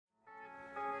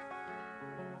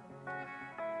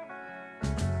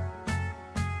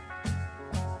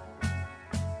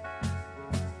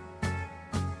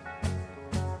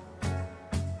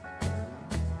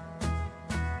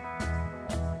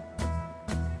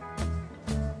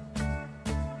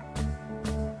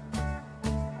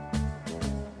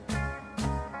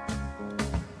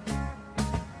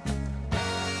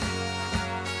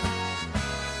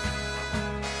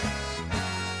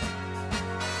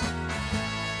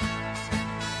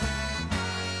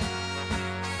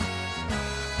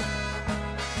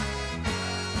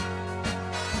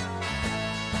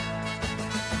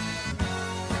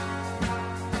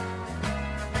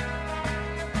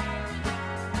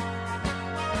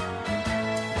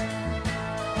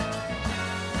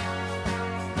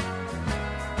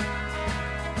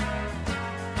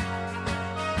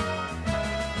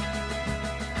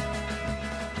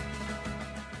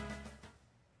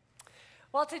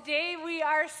Well, today we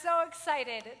are so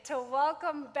excited to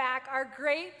welcome back our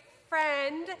great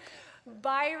friend,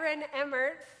 Byron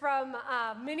Emmert from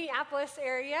Minneapolis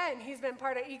area, and he's been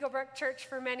part of Eagle Brook Church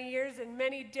for many years in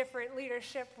many different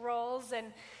leadership roles.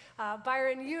 And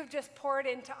Byron, you've just poured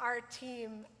into our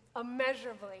team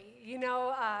immeasurably,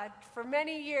 for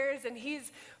many years, and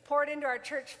he's poured into our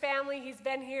church family. He's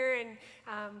been here and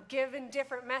given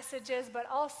different messages, but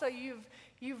also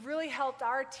you've really helped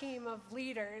our team of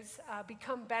leaders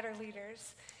become better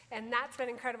leaders, and that's been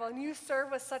incredible. And you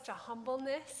serve with such a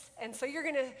humbleness, and so you're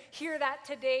going to hear that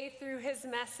today through his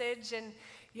message. And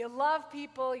you love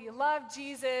people, you love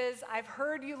Jesus. I've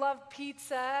heard you love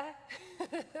pizza.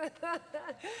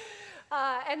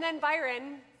 And then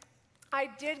Byron, I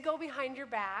did go behind your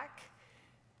back,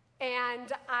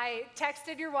 and I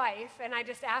texted your wife, and I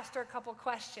just asked her a couple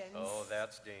questions. Oh,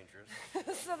 that's dangerous.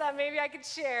 So that maybe I could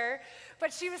share.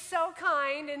 But she was so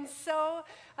kind and so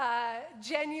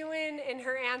genuine in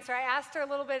her answer. I asked her a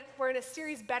little bit, we're in a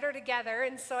series, Better Together,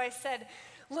 and so I said,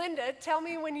 Linda, tell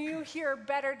me, when you hear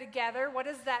better together, what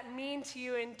does that mean to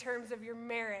you in terms of your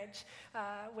marriage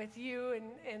with you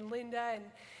and Linda?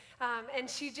 And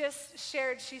she just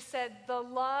shared, she said, the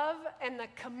love and the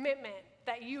commitment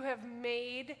that you have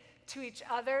made to each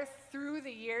other through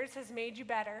the years has made you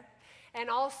better.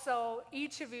 And also,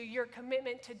 each of you, your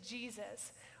commitment to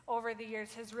Jesus over the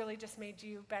years has really just made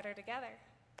you better together.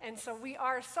 And so we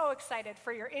are so excited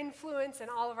for your influence in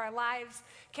all of our lives.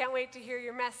 Can't wait to hear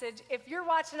your message. If you're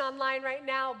watching online right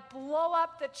now, blow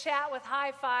up the chat with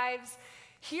high fives.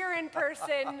 Here in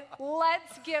person,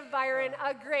 let's give Byron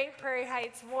a great Prairie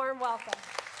Heights warm welcome.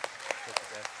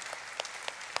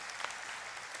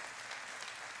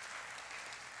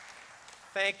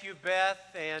 Thank you, Beth,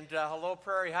 and hello,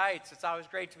 Prairie Heights. It's always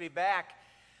great to be back.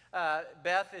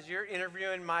 Beth, as you're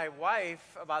interviewing my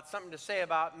wife about something to say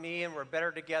about me, and we're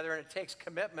better together, and it takes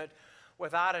commitment,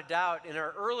 without a doubt. In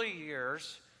our early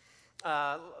years,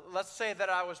 let's say that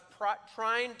I was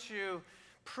trying to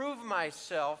prove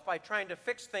myself by trying to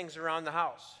fix things around the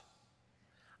house.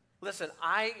 Listen,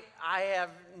 I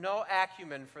have no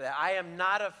acumen for that. I am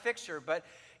not a fixer, but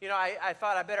I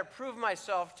thought I better prove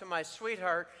myself to my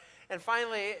sweetheart. And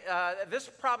finally, this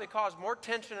probably caused more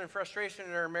tension and frustration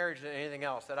in our marriage than anything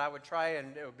else, that I would try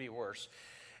and it would be worse.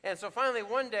 And so finally,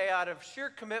 one day, out of sheer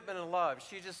commitment and love,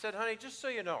 she just said, honey, just so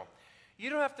you know, you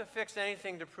don't have to fix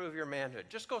anything to prove your manhood.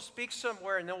 Just go speak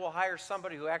somewhere, and then we'll hire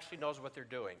somebody who actually knows what they're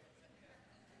doing.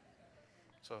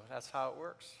 So that's how it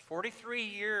works. 43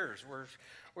 years.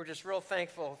 We're just real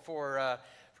thankful for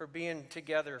being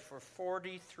together for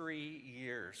 43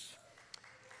 years.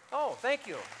 Oh, thank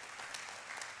you.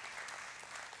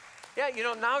 Yeah,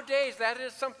 nowadays that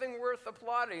is something worth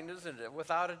applauding, isn't it?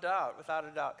 Without a doubt, without a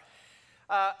doubt.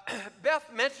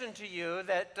 Beth mentioned to you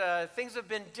that things have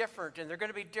been different, and they're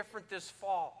going to be different this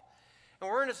fall. And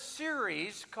we're in a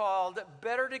series called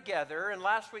Better Together, and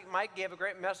last week Mike gave a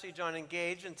great message on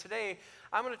Engage, and today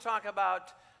I'm going to talk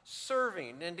about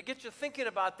serving. And to get you thinking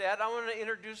about that, I want to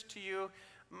introduce to you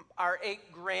our 8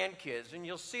 grandkids, and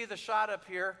you'll see the shot up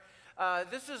here.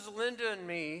 This is Linda and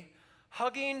me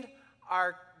hugging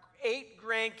our 8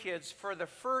 grandkids for the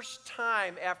first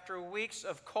time after weeks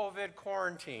of COVID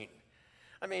quarantine.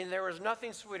 I mean, there was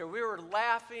nothing sweeter. We were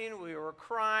laughing, we were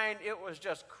crying, it was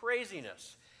just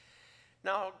craziness.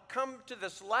 Now, come to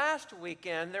this last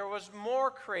weekend, there was more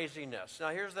craziness. Now,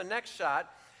 here's the next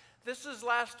shot. This is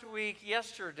last week,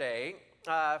 yesterday,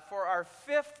 for our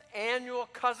 5th annual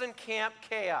Cousin Camp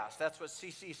Chaos. That's what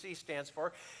CCC stands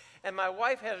for. And my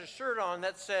wife has a shirt on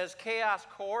that says Chaos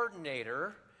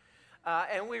Coordinator.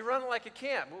 And we run like a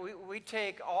camp. We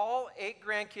take all 8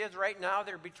 grandkids right now.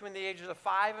 They're between the ages of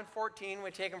 5 and 14. We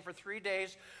take them for 3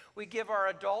 days. We give our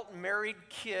adult married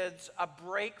kids a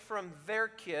break from their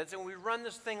kids, and we run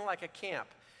this thing like a camp.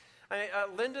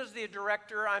 Linda's the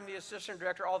director. I'm the assistant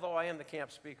director, although I am the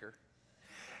camp speaker.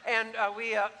 And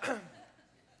we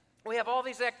have all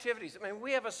these activities. I mean,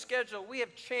 we have a schedule. We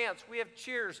have chants. We have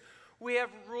cheers. We have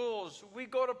rules. We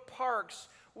go to parks.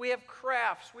 We have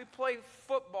crafts, we play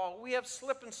football, we have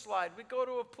slip and slide, we go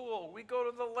to a pool, we go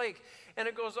to the lake, and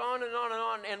it goes on and on and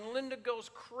on. And Linda goes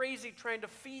crazy trying to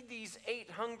feed these 8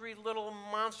 hungry little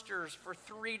monsters for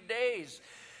 3 days.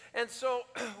 And so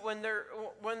when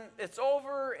it's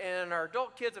over and our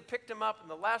adult kids have picked them up and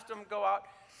the last of them go out,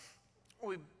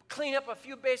 we clean up a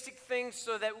few basic things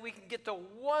so that we can get to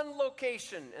one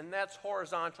location, and that's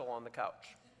horizontal on the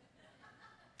couch.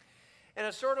 And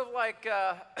it's sort of like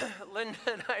Linda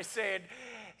and I said,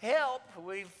 help,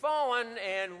 we've fallen,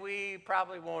 and we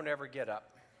probably won't ever get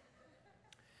up.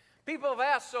 People have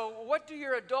asked, so what do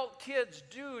your adult kids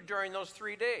do during those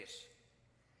 3 days?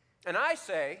 And I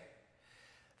say,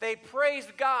 They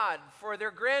praised God for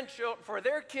their grandchildren, for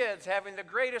their kids having the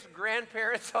greatest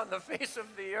grandparents on the face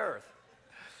of the earth.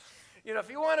 You know, if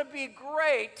you want to be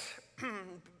great,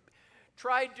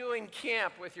 try doing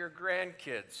camp with your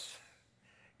grandkids.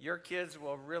 Your kids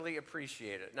will really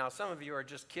appreciate it. Now, some of you are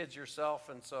just kids yourself,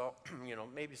 and so,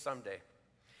 maybe someday.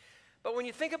 But when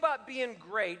you think about being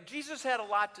great, Jesus had a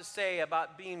lot to say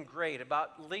about being great,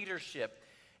 about leadership.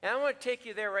 And I want to take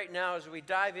you there right now as we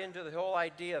dive into the whole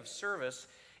idea of service.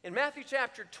 In Matthew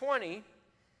chapter 20,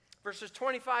 verses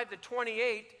 25 to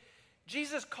 28,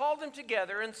 Jesus called them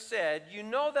together and said, "You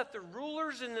know that the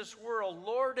rulers in this world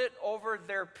lord it over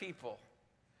their people,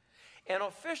 and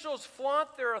officials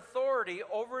flaunt their authority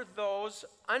over those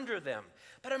under them.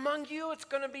 But among you, it's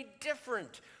going to be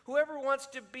different. Whoever wants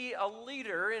to be a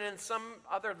leader," and in some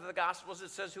other of the Gospels it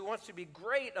says, "who wants to be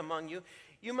great among you,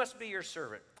 you must be your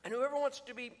servant. And whoever wants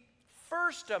to be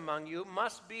first among you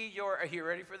must be your," are you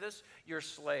ready for this? "Your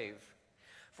slave.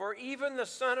 For even the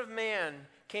Son of Man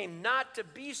came not to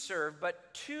be served,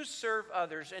 but to serve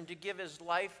others and to give his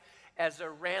life as a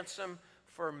ransom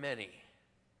for many."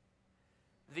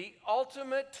 The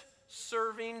ultimate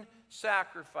serving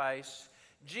sacrifice,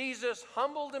 Jesus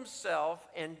humbled himself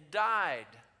and died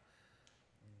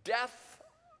death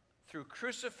through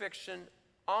crucifixion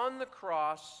on the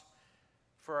cross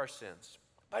for our sins.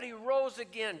 But he rose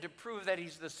again to prove that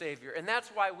he's the Savior. And that's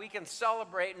why we can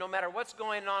celebrate no matter what's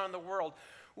going on in the world.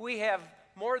 We have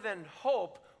more than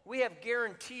hope. We have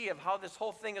guarantee of how this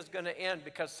whole thing is going to end,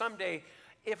 because someday,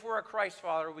 if we're a Christ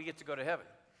follower, we get to go to heaven.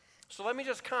 So let me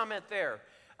just comment there.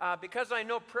 Because I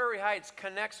know Prairie Heights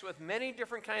connects with many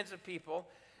different kinds of people,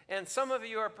 and some of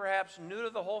you are perhaps new to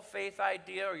the whole faith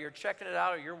idea, or you're checking it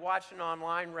out, or you're watching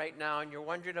online right now, and you're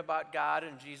wondering about God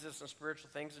and Jesus and spiritual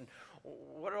things, and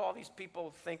what do all these people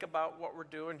think about what we're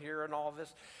doing here and all of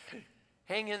this?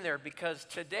 Hang in there, because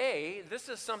today, this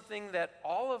is something that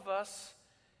all of us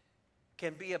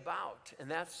can be about,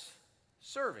 and that's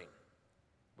serving,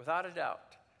 without a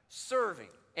doubt. Serving.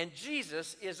 And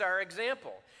Jesus is our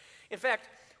example. In fact,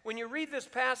 when you read this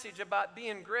passage about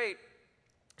being great,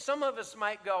 some of us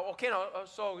might go, okay, no,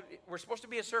 so we're supposed to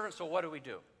be a servant, so what do we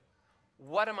do?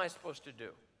 What am I supposed to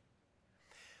do?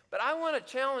 But I want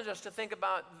to challenge us to think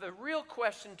about the real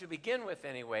question to begin with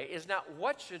anyway, is not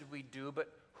what should we do, but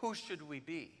who should we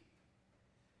be?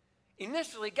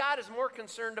 Initially, God is more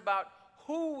concerned about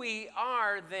who we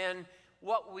are than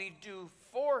what we do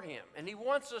for him. And he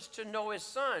wants us to know his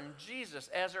Son, Jesus,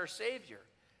 as our Savior.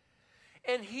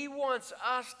 And he wants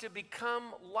us to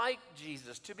become like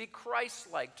Jesus, to be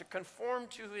Christ-like, to conform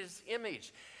to his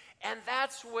image. And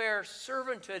that's where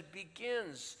servanthood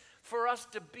begins, for us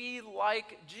to be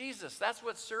like Jesus. That's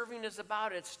what serving is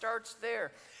about. It starts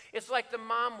there. It's like the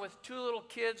mom with two little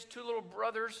kids, two little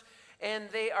brothers, and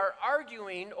they are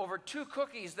arguing over two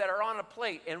cookies that are on a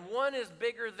plate, and one is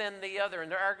bigger than the other,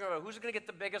 and they're arguing about who's going to get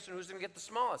the biggest and who's going to get the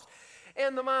smallest.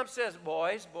 And the mom says,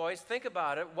 boys, think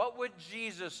about it. What would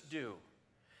Jesus do?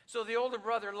 So the older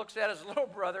brother looks at his little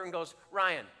brother and goes,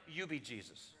 Ryan, you be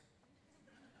Jesus.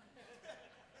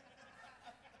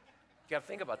 You got to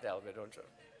think about that a little bit, don't you?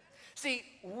 See,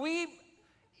 we,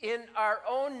 in our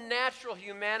own natural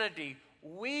humanity,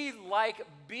 we like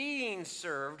being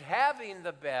served, having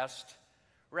the best,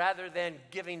 rather than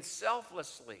giving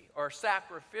selflessly or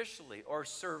sacrificially or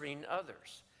serving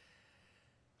others.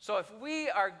 So if we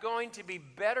are going to be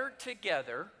better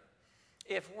together,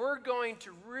 if we're going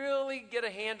to really get a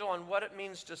handle on what it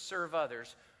means to serve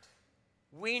others,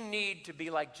 we need to be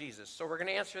like Jesus. So we're going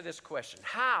to answer this question.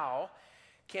 How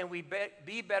can we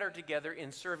be better together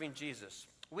in serving Jesus?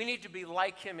 We need to be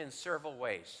like him in several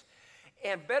ways.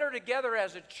 And better together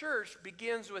as a church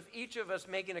begins with each of us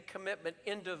making a commitment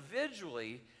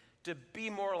individually to be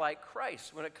more like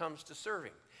Christ when it comes to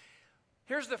serving.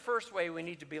 Here's the first way we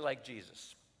need to be like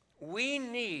Jesus. We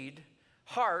need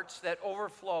hearts that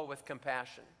overflow with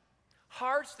compassion.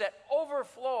 Hearts that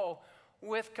overflow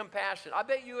with compassion. I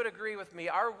bet you would agree with me,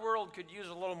 our world could use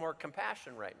a little more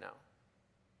compassion right now.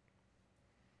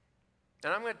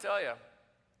 And I'm going to tell you,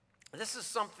 this is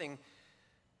something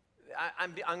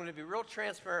I'm going to be real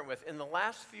transparent with. In the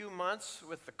last few months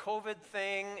with the COVID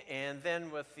thing, and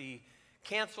then with the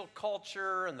cancel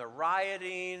culture and the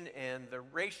rioting and the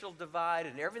racial divide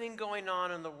and everything going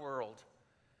on in the world,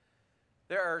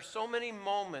 there are so many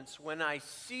moments when I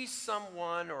see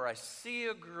someone or I see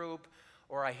a group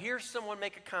or I hear someone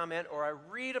make a comment or I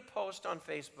read a post on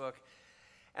Facebook,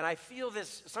 and I feel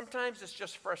this, sometimes it's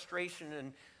just frustration,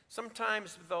 and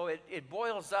sometimes, though, it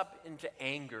boils up into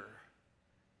anger.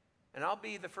 And I'll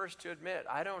be the first to admit,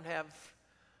 I don't have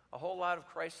a whole lot of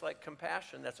Christ-like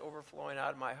compassion that's overflowing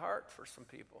out of my heart for some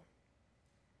people.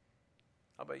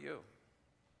 How about you?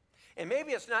 And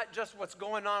maybe it's not just what's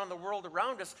going on in the world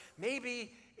around us.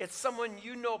 Maybe it's someone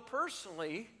you know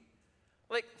personally.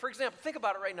 Like, for example, think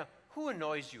about it right now. Who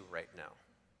annoys you right now?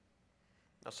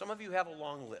 Now, some of you have a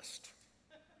long list.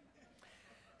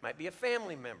 Might be a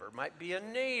family member, might be a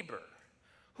neighbor.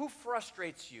 Who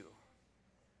frustrates you?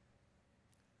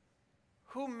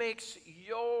 Who makes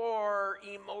your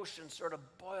emotions sort of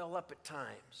boil up at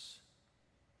times?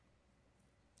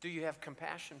 Do you have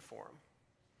compassion for them?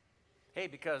 Hey,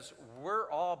 because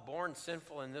we're all born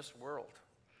sinful in this world.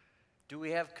 Do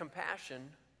we have compassion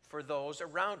for those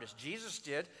around us? Jesus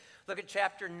did. Look at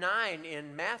chapter 9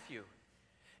 in Matthew.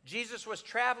 Jesus was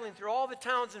traveling through all the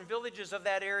towns and villages of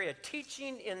that area,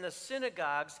 teaching in the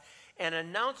synagogues and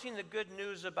announcing the good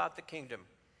news about the kingdom.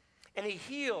 And he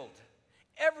healed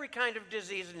every kind of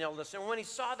disease and illness. And when he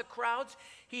saw the crowds,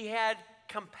 he had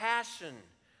compassion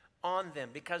on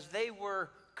them because they were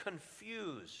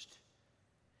confused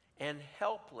and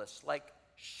helpless, like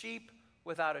sheep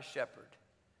without a shepherd.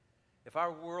 If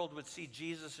our world would see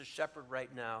Jesus as shepherd right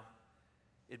now,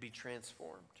 it'd be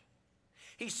transformed.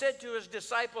 He said to his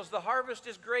disciples, "The harvest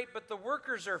is great, but the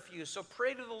workers are few. So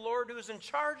pray to the Lord who is in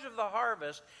charge of the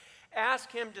harvest.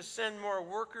 Ask him to send more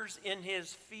workers in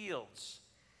his fields."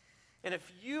 And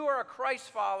if you are a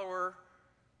Christ follower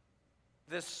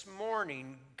this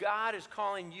morning, God is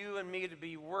calling you and me to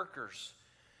be workers,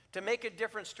 to make a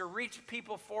difference, to reach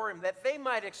people for him, that they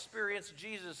might experience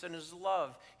Jesus and his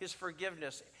love, his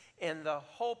forgiveness, and the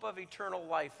hope of eternal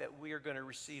life that we are going to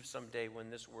receive someday when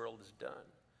this world is done.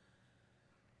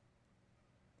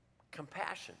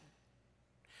 Compassion.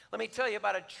 Let me tell you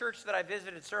about a church that I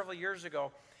visited several years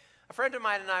ago. A friend of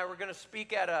mine and I were going to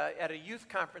speak at a youth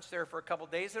conference there for a couple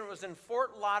days, and it was in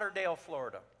Fort Lauderdale,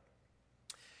 Florida.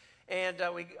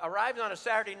 And we arrived on a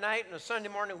Saturday night, and a Sunday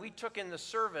morning we took in the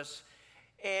service.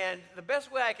 And the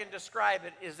best way I can describe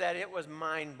it is that it was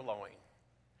mind-blowing.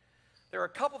 There were a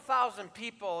couple thousand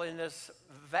people in this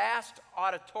vast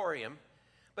auditorium,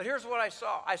 but here's what I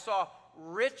saw. I saw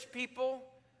rich people,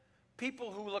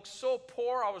 people who looked so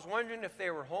poor, I was wondering if they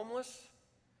were homeless.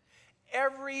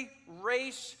 Every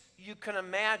race you can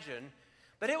imagine,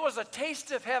 but it was a taste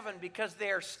of heaven because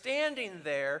they are standing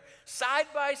there side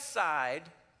by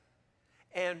side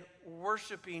and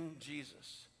worshiping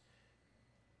Jesus.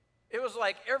 It was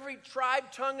like every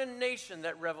tribe, tongue, and nation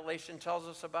that Revelation tells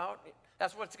us about.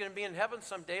 That's what's going to be in heaven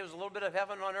someday. It was a little bit of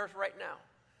heaven on earth right now.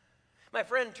 My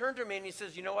friend turned to me and he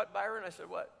says, "You know what, Byron?" I said,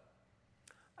 "What?"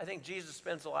 "I think Jesus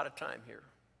spends a lot of time here."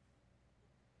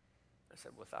 I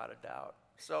said, "Without a doubt."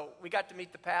 So we got to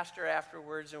meet the pastor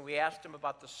afterwards, and we asked him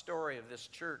about the story of this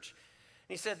church. And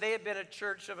he said they had been a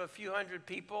church of a few hundred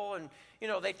people, and,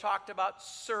 they talked about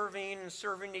serving and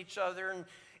serving each other. And,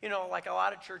 like a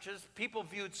lot of churches, people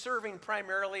viewed serving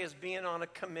primarily as being on a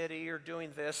committee or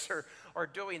doing this or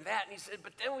doing that. And he said,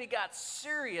 but then we got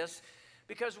serious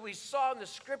because we saw in the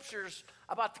scriptures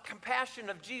about the compassion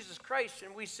of Jesus Christ,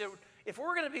 and we said, if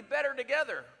we're going to be better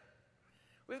together,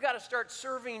 we've got to start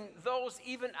serving those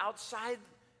even outside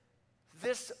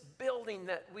this building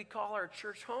that we call our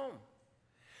church home.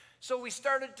 So we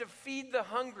started to feed the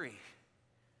hungry.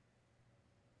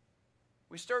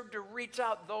 We started to reach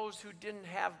out those who didn't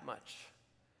have much.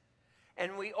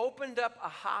 And we opened up a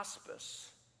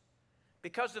hospice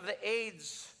because of the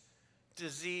AIDS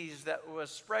disease that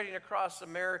was spreading across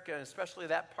America, and especially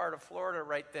that part of Florida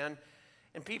right then.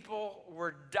 And people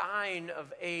were dying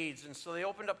of AIDS. And so they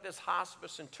opened up this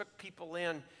hospice and took people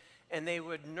in, and they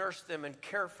would nurse them and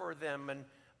care for them and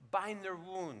bind their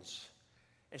wounds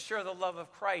and share the love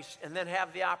of Christ, and then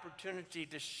have the opportunity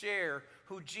to share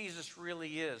who Jesus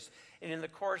really is. And in the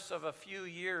course of a few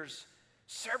years,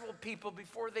 several people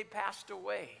before they passed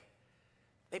away,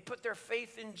 they put their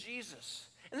faith in Jesus.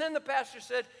 And then the pastor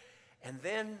said, and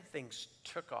then things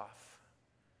took off.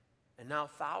 And now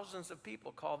thousands of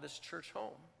people call this church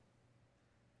home.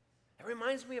 It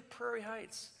reminds me of Prairie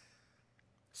Heights.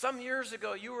 Some years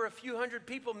ago, you were a few hundred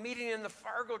people meeting in the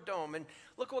Fargo Dome, and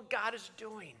look what God is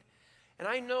doing. And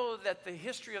I know that the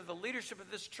history of the leadership of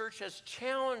this church has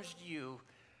challenged you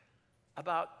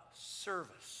about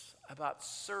service, about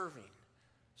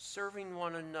serving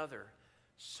one another,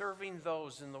 serving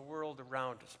those in the world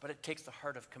around us. But it takes the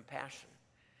heart of compassion.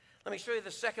 Let me show you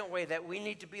the second way that we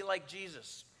need to be like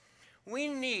Jesus. We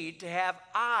need to have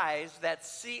eyes that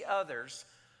see others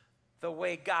the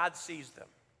way God sees them.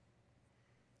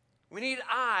 We need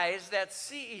eyes that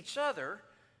see each other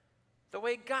the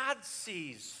way God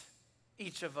sees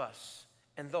each of us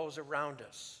and those around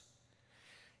us.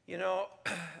 In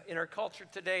our culture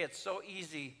today, it's so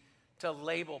easy to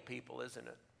label people, isn't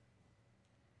it?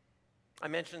 I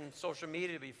mentioned social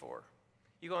media before.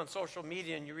 You go on social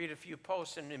media and you read a few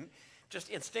posts, and just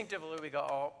instinctively we go,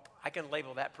 oh, I can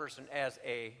label that person as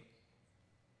a,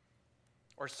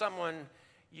 or someone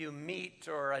you meet,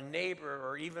 or a neighbor,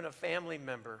 or even a family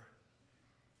member.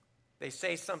 They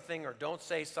say something or don't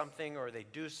say something, or they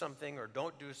do something or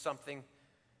don't do something,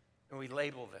 and we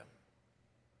label them.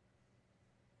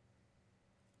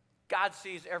 God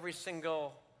sees every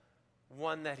single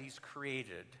one that he's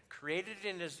created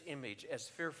in his image, as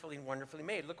fearfully and wonderfully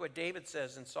made. Look what David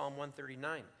says in Psalm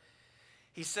 139.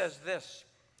 He says this,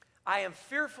 I am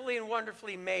fearfully and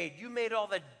wonderfully made. You made all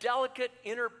the delicate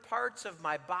inner parts of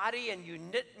my body, and you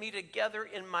knit me together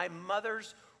in my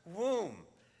mother's womb.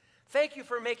 Thank you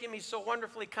for making me so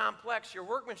wonderfully complex. Your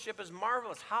workmanship is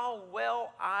marvelous. How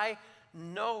well I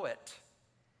know it.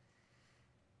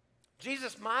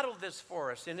 Jesus modeled this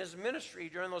for us in his ministry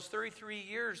during those 33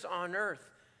 years on earth.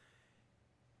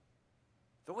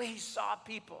 The way he saw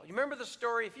people. You remember the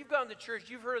story? If you've gone to church,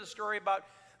 you've heard of the story about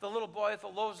the little boy with the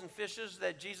loaves and fishes,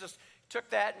 that Jesus took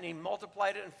that and he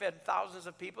multiplied it and fed thousands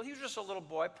of people. He was just a little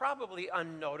boy, probably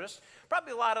unnoticed.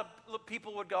 Probably a lot of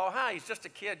people would go, he's just a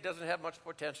kid, doesn't have much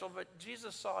potential, but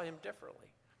Jesus saw him differently.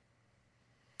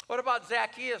 What about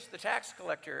Zacchaeus, the tax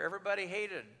collector? Everybody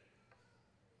hated.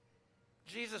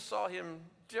 Jesus saw him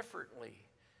differently.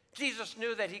 Jesus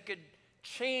knew that he could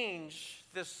change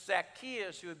this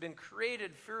Zacchaeus, who had been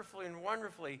created fearfully and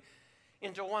wonderfully,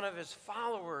 into one of his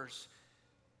followers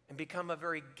and become a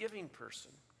very giving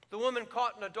person. The woman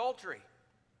caught in adultery,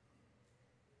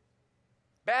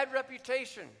 bad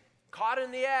reputation, caught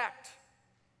in the act,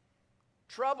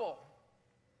 trouble.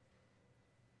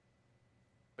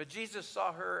 But Jesus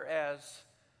saw her as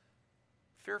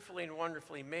fearfully and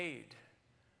wonderfully made,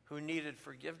 who needed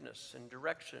forgiveness and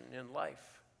direction in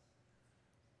life.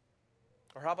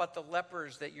 Or how about the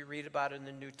lepers that you read about in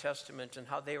the New Testament and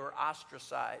how they were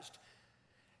ostracized?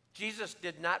 Jesus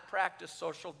did not practice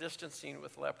social distancing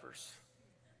with lepers.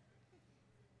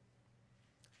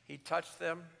 He touched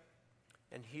them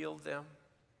and healed them.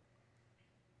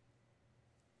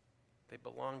 They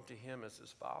belonged to him as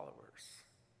his followers.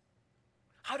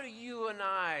 How do you and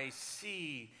I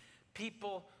see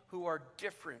people who are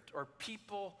different, or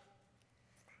people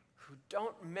who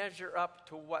don't measure up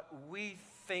to what we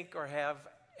think or have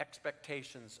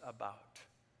expectations about?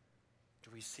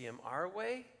 Do we see them our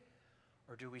way,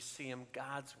 or do we see them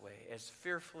God's way, as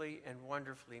fearfully and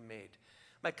wonderfully made?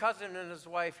 My cousin and his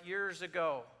wife years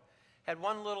ago had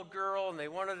one little girl, and they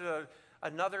wanted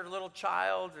another little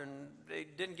child, and they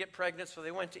didn't get pregnant, so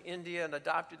they went to India and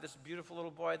adopted this beautiful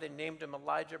little boy. They named him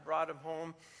Elijah, brought him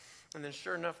home. And then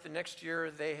sure enough, the next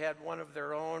year they had one of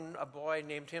their own, a boy,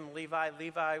 named him Levi.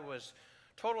 Levi was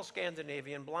total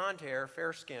Scandinavian, blonde hair,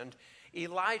 fair-skinned.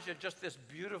 Elijah, just this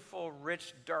beautiful,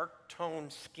 rich,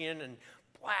 dark-toned skin and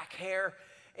black hair.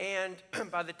 And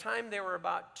by the time they were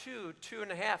about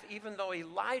 2.5, even though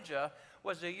Elijah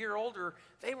was a year older,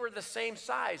 they were the same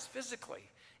size physically.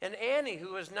 And Annie,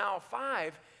 who is now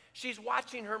 5, she's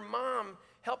watching her mom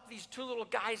help these two little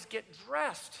guys get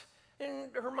dressed.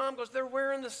 And her mom goes, they're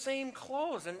wearing the same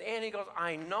clothes. And Annie goes,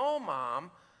 I know,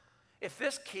 Mom. If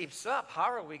this keeps up,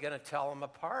 how are we going to tell them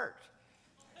apart?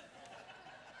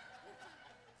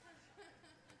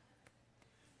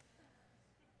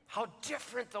 How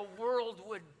different the world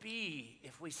would be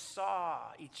if we saw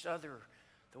each other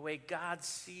the way God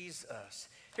sees us.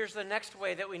 Here's the next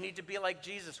way that we need to be like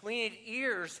Jesus. We need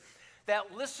ears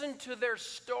that listen to their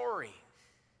story.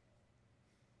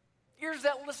 Ears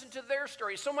that listen to their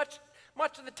story. So much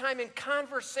of the time in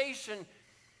conversation,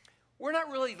 we're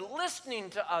not really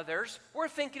listening to others. We're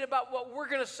thinking about what we're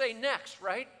going to say next,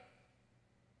 right?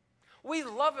 We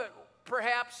love it,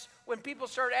 perhaps, when people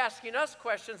start asking us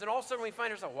questions, and all of a sudden we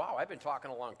find ourselves, wow, I've been talking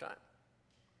a long time.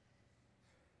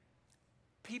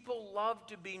 People love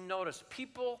to be noticed.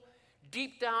 People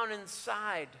deep down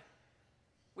inside,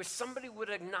 wish somebody would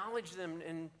acknowledge them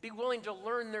and be willing to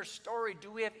learn their story.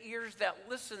 Do we have ears that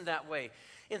listen that way?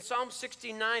 In Psalm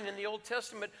 69 in the Old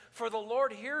Testament, for the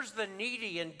Lord hears the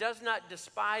needy and does not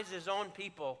despise his own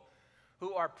people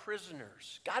who are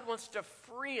prisoners. God wants to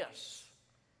free us.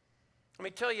 Let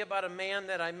me tell you about a man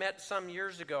that I met some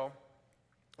years ago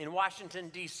in Washington,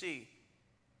 D.C.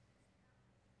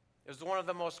 It was one of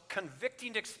the most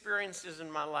convicting experiences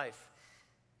in my life.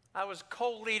 I was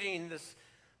co-leading this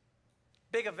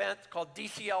big event called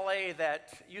DCLA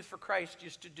that Youth for Christ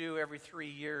used to do every 3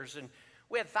 years. And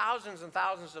we had thousands and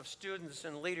thousands of students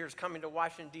and leaders coming to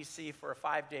Washington, D.C. for a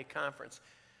 5-day conference.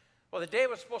 Well, the day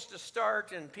was supposed to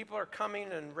start, and people are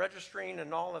coming and registering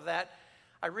and all of that.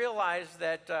 I realized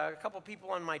that a couple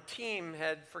people on my team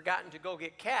had forgotten to go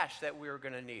get cash that we were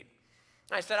going to need.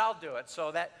 I said, I'll do it.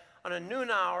 So that on a noon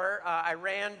hour, I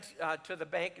ran to the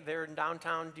bank there in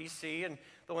downtown D.C., and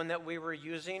the one that we were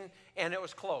using, and it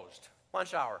was closed.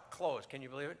 Lunch hour, closed. Can you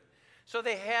believe it? So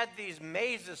they had these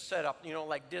mazes set up,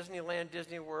 like Disneyland,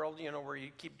 Disney World, where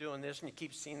you keep doing this and you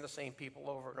keep seeing the same people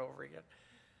over and over again.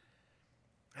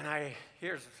 And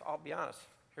I'll be honest,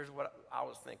 here's what I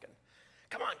was thinking.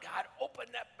 Come on, God, open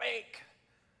that bank.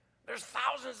 There's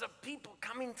thousands of people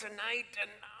coming tonight, and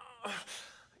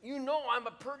I'm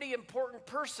a pretty important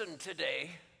person today.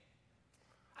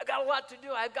 I've got a lot to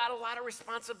do. I've got a lot of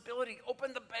responsibility.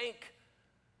 Open the bank.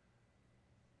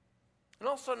 And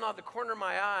all of a sudden, out of the corner of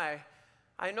my eye,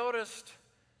 I noticed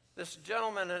this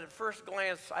gentleman, and at first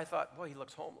glance, I thought, boy, he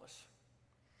looks homeless.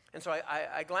 And so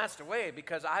I glanced away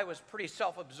because I was pretty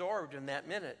self-absorbed in that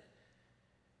minute.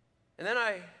 And then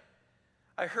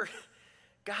I heard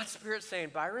God's Spirit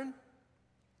saying, Byron,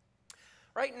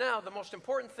 right now, the most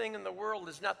important thing in the world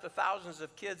is not the thousands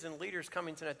of kids and leaders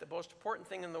coming tonight. The most important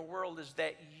thing in the world is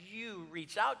that you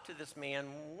reach out to this man,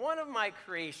 one of my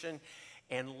creation,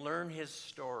 and learn his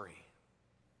story.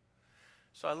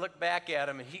 So I looked back at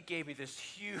him, and he gave me this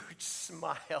huge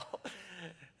smile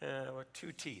with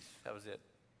 2 teeth. That was it.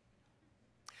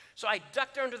 So I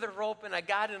ducked under the rope, and I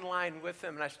got in line with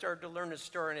him, and I started to learn his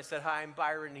story. And I said, hi, I'm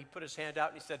Byron. And he put his hand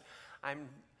out, and he said, I'm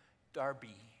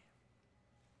Darby.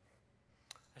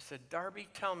 I said, Darby,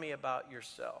 tell me about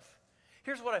yourself.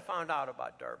 Here's what I found out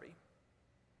about Darby.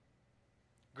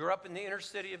 Grew up in the inner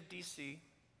city of D.C.,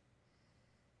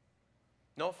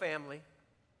 no family.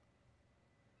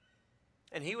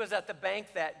 And he was at the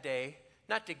bank that day,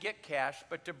 not to get cash,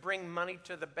 but to bring money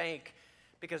to the bank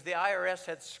because the IRS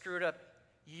had screwed up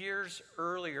years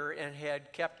earlier and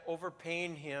had kept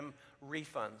overpaying him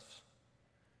refunds.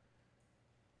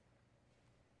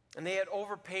 And they had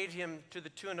overpaid him to the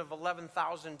tune of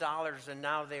 $11,000, and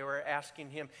now they were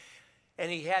asking him.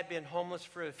 And he had been homeless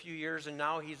for a few years, and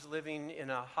now he's living in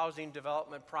a housing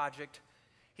development project.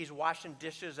 He's washing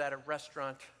dishes at a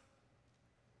restaurant.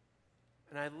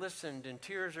 And I listened, and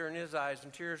tears are in his eyes,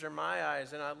 and tears are in my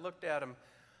eyes. And I looked at him.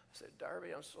 I said,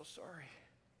 Darby, I'm so sorry.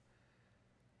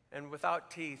 And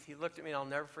without teeth, he looked at me, and I'll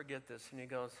never forget this. And he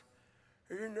goes,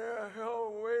 isn't that a hell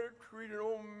of a way to treat an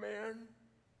old man?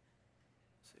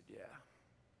 I said, yeah.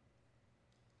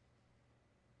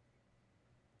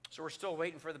 So we're still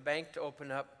waiting for the bank to open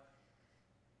up.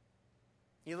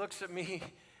 He looks at me,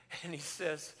 and he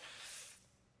says,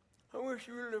 I wish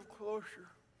you would live closer.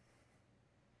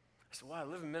 I said, well, I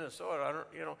live in Minnesota.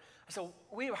 I said,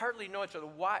 we hardly know each other.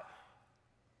 Why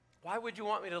would you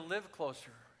want me to live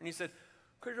closer? And he said,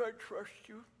 because I trust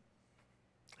you.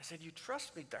 I said, you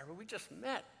trust me, Darby? We just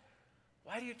met.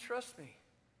 Why do you trust me?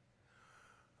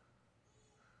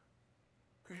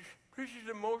 Because this is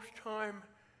the most time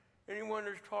anyone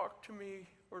has talked to me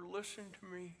or listened to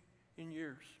me in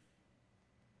years.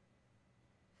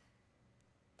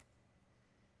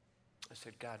 I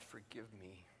said, God, forgive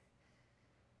me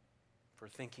for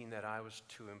thinking that I was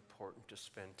too important to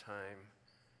spend time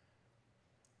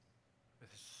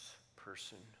with this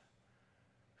person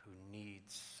who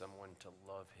needs someone to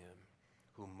love him,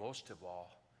 who most of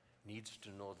all needs to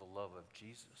know the love of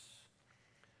Jesus.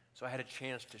 So I had a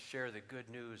chance to share the good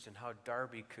news and how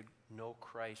Darby could know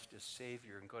Christ as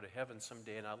Savior and go to heaven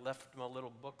someday. And I left him a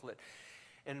little booklet.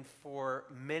 And for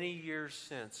many years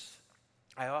since,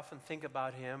 I often think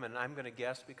about him, and I'm going to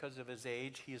guess because of his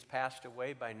age, he has passed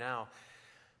away by now.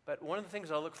 But one of the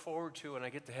things I look forward to when I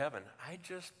get to heaven, I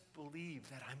just believe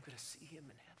that I'm going to see him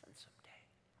in heaven someday.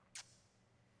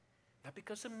 Not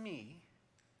because of me,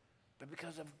 but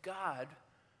because of God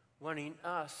wanting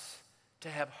us to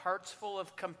have hearts full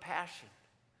of compassion,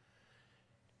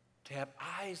 to have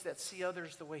eyes that see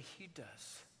others the way he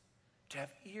does, to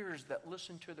have ears that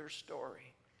listen to their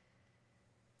story,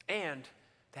 and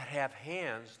that have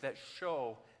hands that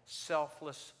show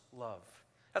selfless love.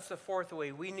 That's the fourth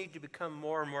way. We need to become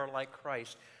more and more like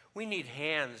Christ. We need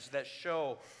hands that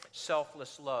show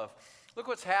selfless love. Look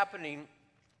what's happening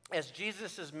as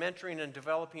Jesus is mentoring and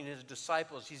developing his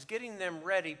disciples. He's getting them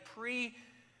ready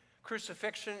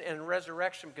pre-crucifixion and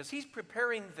resurrection because he's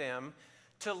preparing them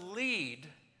to lead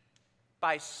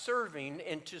by serving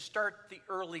and to start the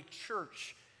early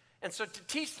church. And so to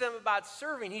teach them about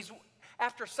serving,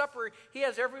 after supper, he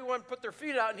has everyone put their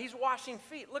feet out, and he's washing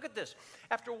feet. Look at this.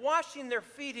 After washing their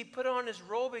feet, he put on his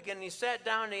robe again, and he sat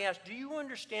down, and he asked, do you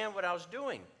understand what I was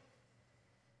doing?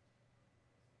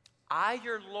 I,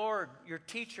 your Lord, your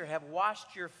teacher, have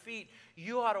washed your feet.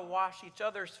 You ought to wash each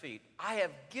other's feet. I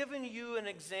have given you an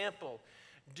example.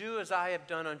 Do as I have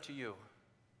done unto you.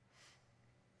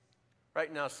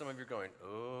 Right now, some of you are going,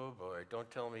 oh boy, don't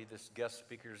tell me this guest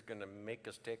speaker is going to make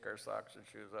us take our socks and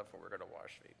shoes off and we're going to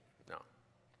wash feet. No.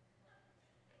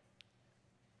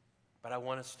 But I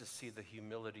want us to see the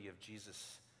humility of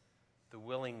Jesus, the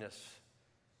willingness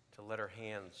to let our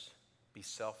hands be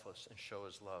selfless and show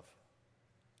his love.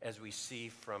 As we see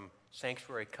from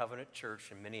Sanctuary Covenant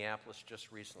Church in Minneapolis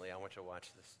just recently. I want you to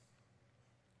watch this.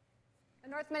 The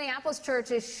North Minneapolis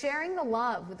Church is sharing the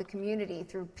love with the community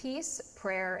through peace,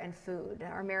 prayer, and food.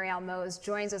 Our Marielle Mose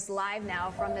joins us live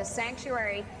now from the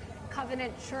Sanctuary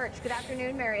Covenant Church. Good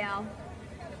afternoon, Marielle.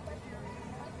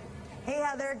 Hey,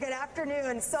 Heather, good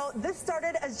afternoon. So this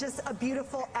started as just a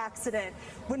beautiful accident.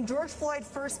 When George Floyd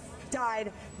first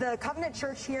died, the Covenant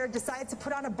Church here decided to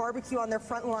put on a barbecue on their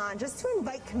front lawn just to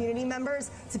invite community members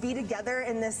to be together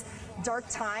in this dark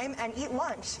time and eat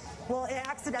lunch. Well, it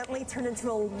accidentally turned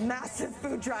into a massive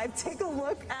food drive. Take a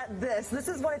look at this. This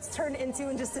is what it's turned into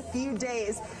in just a few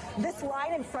days. This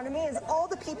line in front of me is all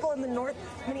the people in the North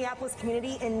Minneapolis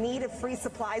community in need of free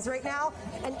supplies right now.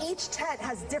 And each tent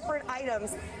has different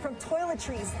items from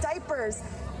toiletries, diapers,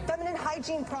 feminine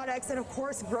hygiene products, and of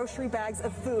course, grocery bags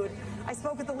of food. I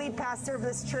spoke with the lead pastor of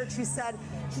this church who said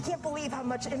he can't believe how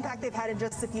much impact they've had in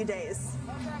just a few days.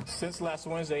 Since last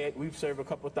Wednesday, we've served a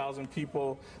couple thousand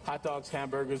people, hot dogs,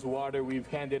 hamburgers, water. We've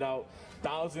handed out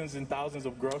thousands and thousands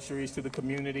of groceries to the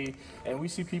community. And we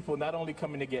see people not only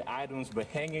coming to get items, but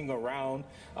hanging around,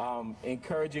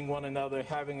 encouraging one another,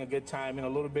 having a good time. In a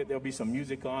little bit, there'll be some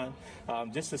music on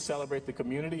just to celebrate the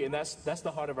community. And that's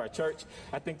the heart of our church.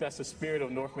 I think that's the spirit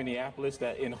of North Minneapolis,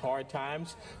 that in hard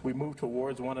times, we move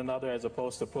towards one another as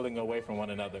opposed to pulling away from one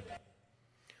another.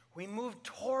 We move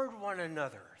toward one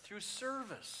another through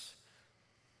service.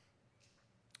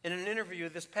 In an interview,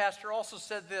 this pastor also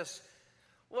said this: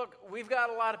 look, we've got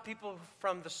a lot of people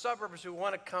from the suburbs who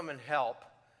want to come and help,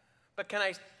 but can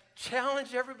I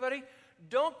challenge everybody?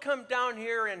 Don't come down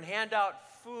here and hand out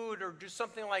food or do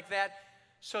something like that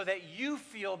so that you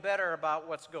feel better about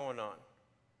what's going on.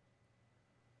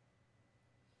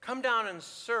 Come down and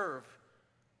serve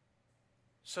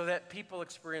so that people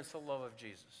experience the love of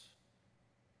Jesus.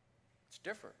 It's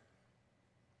different.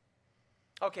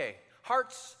 Okay,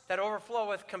 hearts that overflow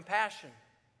with compassion,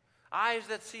 eyes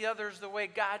that see others the way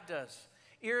God does,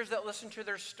 ears that listen to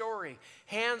their story,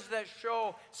 hands that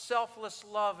show selfless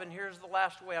love. And here's the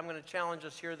last way I'm going to challenge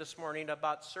us here this morning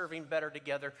about serving better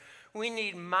together. We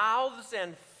need mouths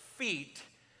and feet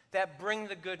that bring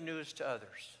the good news to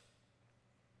others.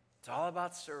 It's all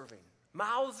about serving.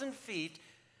 Mouths and feet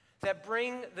that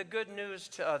bring the good news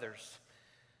to others.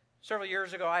 Several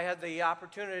years ago, I had the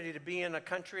opportunity to be in a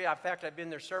country, in fact, I've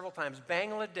been there several times,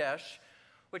 Bangladesh,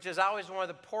 which is always one of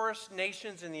the poorest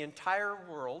nations in the entire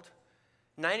world,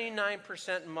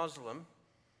 99% Muslim.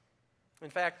 In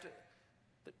fact,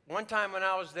 one time when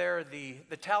I was there, the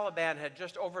Taliban had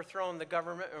just overthrown the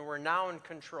government and were now in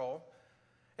control.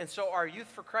 And so our Youth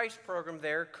for Christ program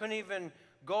there couldn't even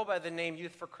go by the name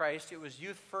Youth for Christ. It was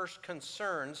Youth First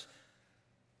Concerns,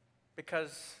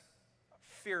 because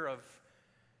fear of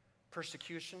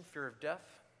persecution, fear of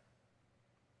death.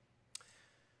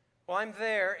 Well, I'm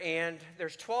there, and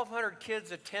there's 1,200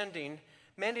 kids attending.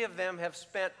 Many of them have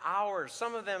spent hours,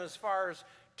 some of them as far as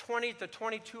 20 to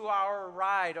 22-hour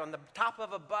ride on the top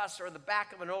of a bus or the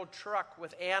back of an old truck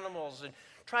with animals and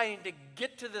trying to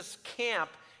get to this camp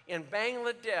in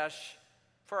Bangladesh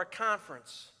for a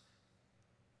conference.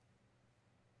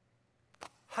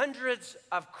 Hundreds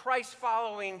of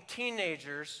Christ-following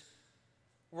teenagers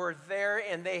were there,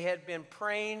 and they had been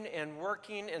praying and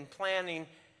working and planning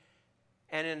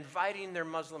and inviting their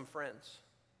Muslim friends.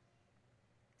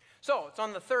 So it's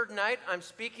on the third night. I'm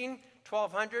speaking,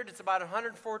 1,200. It's about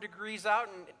 104 degrees out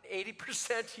and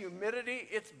 80% humidity.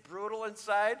 It's brutal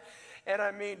inside. And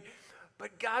I mean,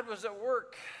 but God was at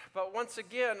work. But once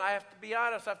again, I have to be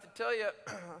honest. I have to tell you,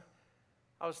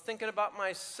 I was thinking about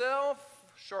myself,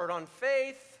 short on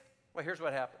faith. Well, here's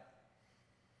what happened.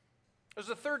 It was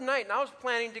the third night, and I was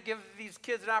planning to give these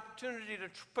kids an opportunity to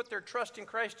put their trust in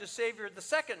Christ as Savior the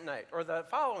second night or the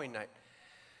following night.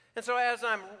 And so as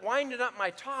I'm winding up my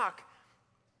talk,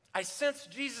 I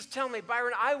sensed Jesus tell me,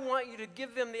 Byron, I want you to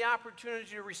give them the opportunity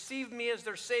to receive me as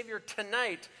their Savior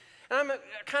tonight. And I'm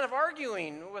kind of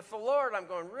arguing with the Lord. I'm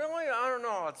going, really? I don't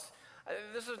know.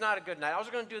 This is not a good night. I was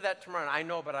going to do that tomorrow. I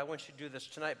know, but I want you to do this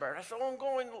tonight, Byron. I said, I'm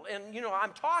going, and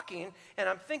I'm talking, and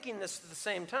I'm thinking this at the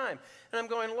same time. And I'm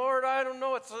going, Lord, I don't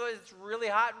know. It's really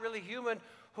hot, really humid.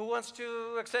 Who wants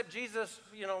to accept Jesus,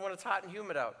 when it's hot and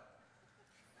humid out?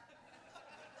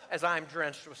 As I'm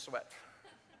drenched with sweat.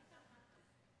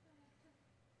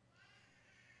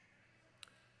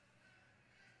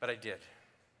 But I did.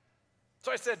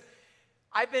 So I said,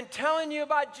 I've been telling you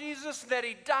about Jesus, that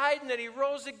he died and that he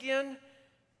rose again.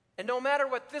 And no matter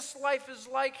what this life is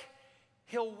like,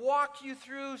 He'll walk you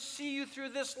through, see you through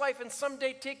this life, and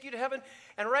someday take you to heaven.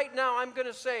 And right now, I'm going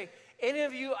to say, any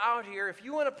of you out here, if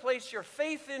you want to place your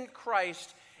faith in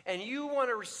Christ and you want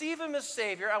to receive him as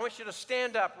Savior, I want you to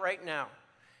stand up right now.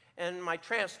 And my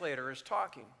translator is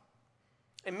talking.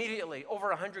 Immediately, over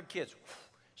 100 kids,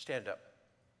 stand up.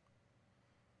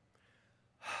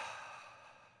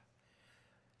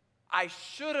 I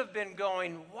should have been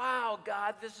going, wow,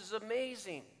 God, this is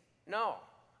amazing. No.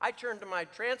 I turned to my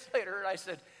translator and I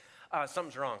said,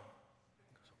 something's wrong.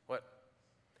 He goes, what?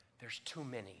 There's too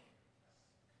many.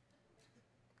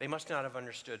 They must not have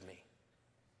understood me.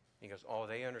 He goes, oh,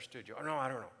 they understood you. Oh, no, I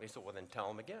don't know. He said, well, then tell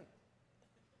them again.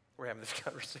 We're having this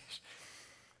conversation.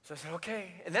 So I said,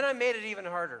 okay. And then I made it even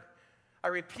harder. I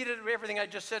repeated everything I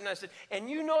just said, and I said, and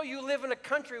you know you live in a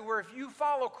country where if you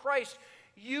follow Christ,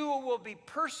 you will be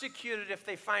persecuted if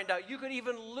they find out. You could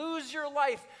even lose your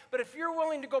life. But if you're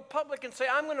willing to go public and say,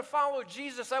 I'm going to follow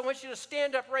Jesus, I want you to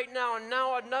stand up right now. And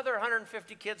now another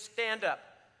 150 kids stand up.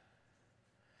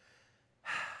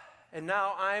 And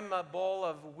now I'm a bowl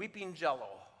of weeping jello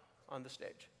on the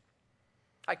stage.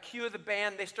 I cue the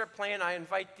band. They start playing. I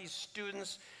invite these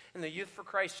students and the Youth for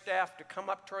Christ staff to come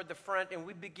up toward the front, and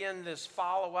we begin this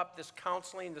follow-up, this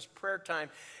counseling, this prayer time.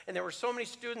 And there were so many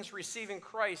students receiving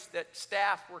Christ that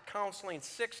staff were counseling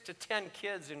 6 to 10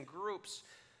 kids in groups.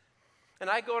 And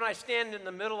I go and I stand in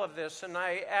the middle of this, and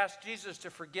I ask Jesus to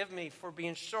forgive me for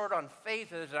being short on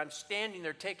faith as I'm standing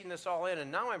there taking this all in,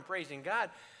 and now I'm praising God.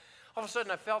 All of a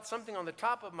sudden, I felt something on the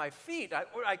top of my feet.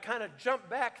 I kind of jumped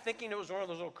back thinking it was one of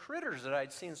those little critters that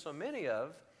I'd seen so many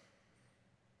of.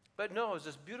 But no, it was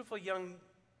this beautiful young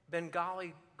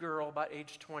Bengali girl about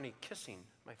age 20 kissing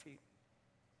my feet.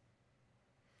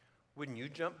 Wouldn't you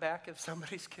jump back if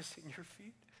somebody's kissing your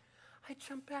feet? I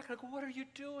jumped back and I go, what are you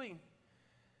doing?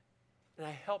 And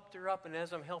I helped her up, and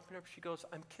as I'm helping her up, she goes,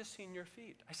 I'm kissing your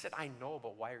feet. I said, I know,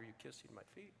 but why are you kissing my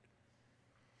feet?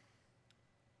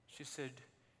 She said,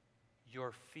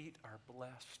 your feet are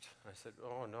blessed. I said,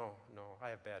 oh, no, I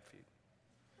have bad feet.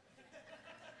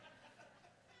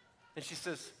 And she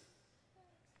says,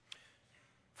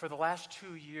 for the last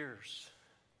 2 years,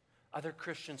 other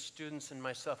Christian students and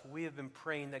myself, we have been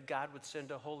praying that God would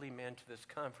send a holy man to this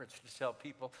conference to tell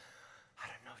people, I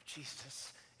don't know,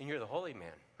 Jesus, and you're the holy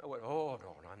man. I went, oh,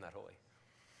 no, I'm not holy.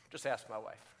 Just ask my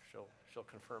wife. She'll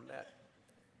confirm that.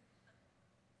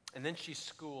 And then she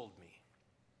schooled me.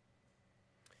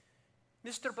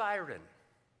 Mr. Byron,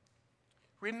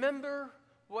 remember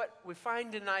what we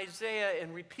find in Isaiah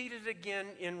and repeated again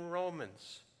in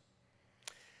Romans.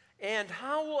 And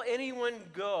how will anyone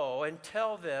go and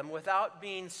tell them without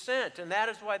being sent? And that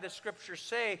is why the scriptures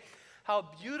say, how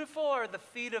beautiful are the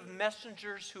feet of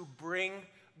messengers who bring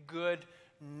good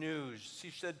news. She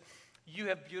said, you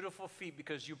have beautiful feet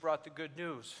because you brought the good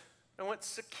news. I went,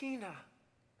 Sakina.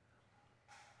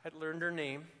 I'd learned her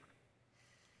name.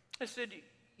 I said,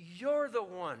 you're the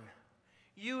one.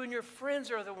 You and your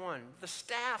friends are the one. The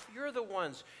staff, you're the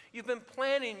ones. You've been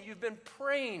planning. You've been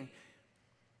praying.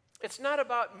 It's not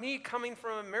about me coming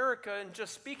from America and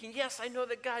just speaking. Yes, I know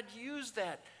that God used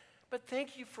that. But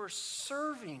thank you for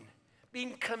serving,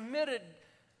 being committed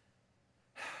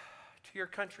to your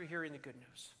country hearing the good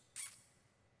news.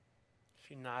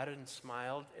 She nodded and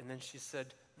smiled, and then she said,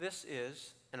 this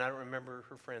is, and I don't remember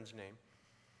her friend's name.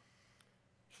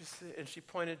 She said, and she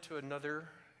pointed to another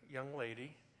young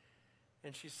lady,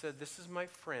 and she said, this is my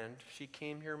friend. She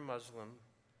came here Muslim,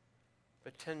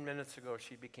 but 10 minutes ago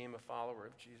she became a follower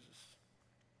of Jesus.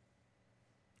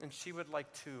 And she would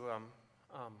like to,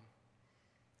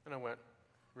 and I went,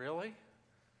 really?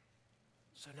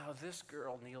 So now this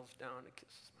girl kneels down and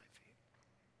kisses my feet.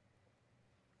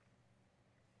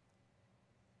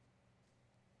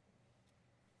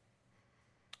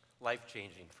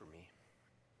 Life-changing for me.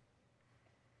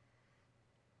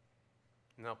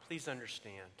 Now, please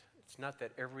understand, it's not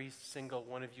that every single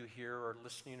one of you here or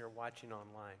listening or watching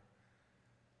online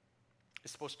is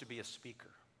supposed to be a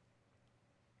speaker.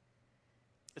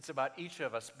 It's about each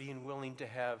of us being willing to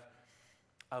have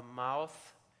a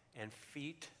mouth and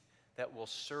feet that will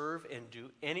serve and do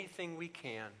anything we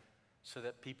can so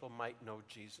that people might know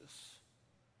Jesus.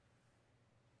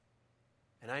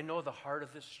 And I know the heart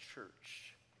of this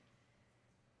church.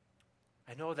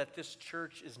 I know that this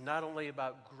church is not only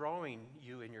about growing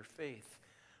you in your faith,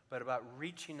 but about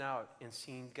reaching out and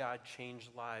seeing God change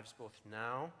lives both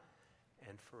now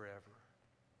and forever.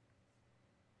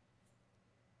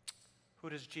 Who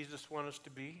does Jesus want us to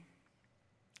be?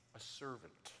 A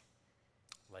servant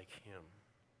like him.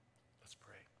 Let's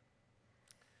pray.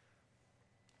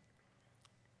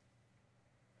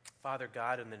 Father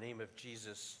God, in the name of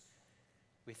Jesus,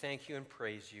 we thank you and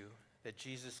praise you that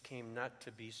Jesus came not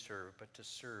to be served, but to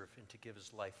serve and to give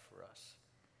his life for us.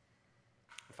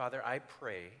 And Father, I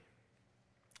pray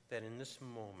that in this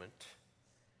moment,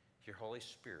 your Holy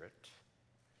Spirit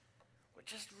would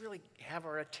just really have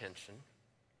our attention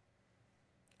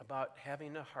about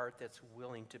having a heart that's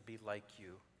willing to be like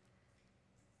you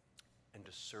and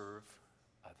to serve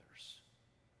others.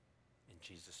 In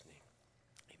Jesus' name.